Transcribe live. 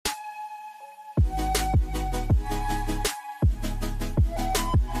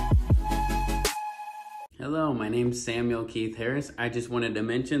Hello, my name's Samuel Keith Harris. I just wanted to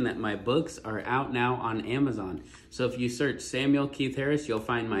mention that my books are out now on Amazon. So if you search Samuel Keith Harris, you'll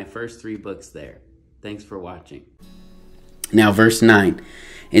find my first 3 books there. Thanks for watching. Now, verse 9.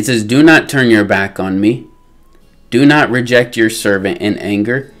 It says, "Do not turn your back on me. Do not reject your servant in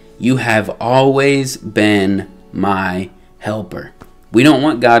anger. You have always been my helper." We don't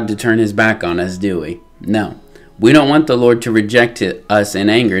want God to turn his back on us, do we? No. We don't want the Lord to reject us in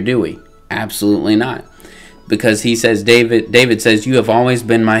anger, do we? Absolutely not. Because he says, David says, "You have always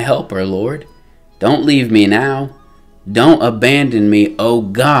been my helper, Lord. Don't leave me now. Don't abandon me, O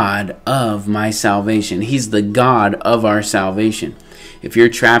God of my salvation." He's the God of our salvation. If you're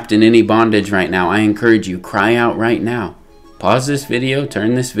trapped in any bondage right now, I encourage you, cry out right now. Pause this video,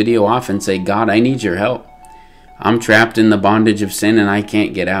 turn this video off, and say, "God, I need your help. I'm trapped in the bondage of sin and I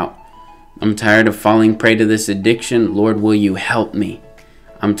can't get out. I'm tired of falling prey to this addiction. Lord, will you help me?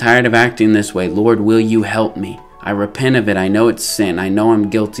 I'm tired of acting this way. Lord, will you help me? I repent of it. I know it's sin. I know I'm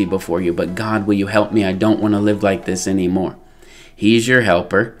guilty before you, but God, will you help me? I don't want to live like this anymore." He's your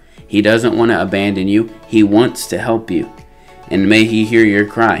helper. He doesn't want to abandon you. He wants to help you. And may he hear your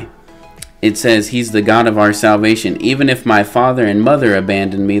cry. It says, he's the God of our salvation. "Even if my father and mother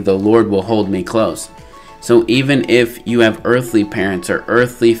abandon me, the Lord will hold me close." So even if you have earthly parents or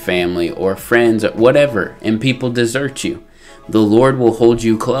earthly family or friends or whatever, and people desert you, the Lord will hold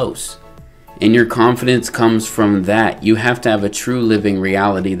you close. And your confidence comes from that. You have to have a true living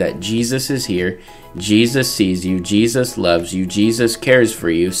reality that Jesus is here, Jesus sees you, Jesus loves you, Jesus cares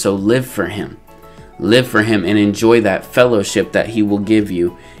for you, so live for him. Live for him and enjoy that fellowship that he will give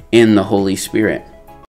you in the Holy Spirit.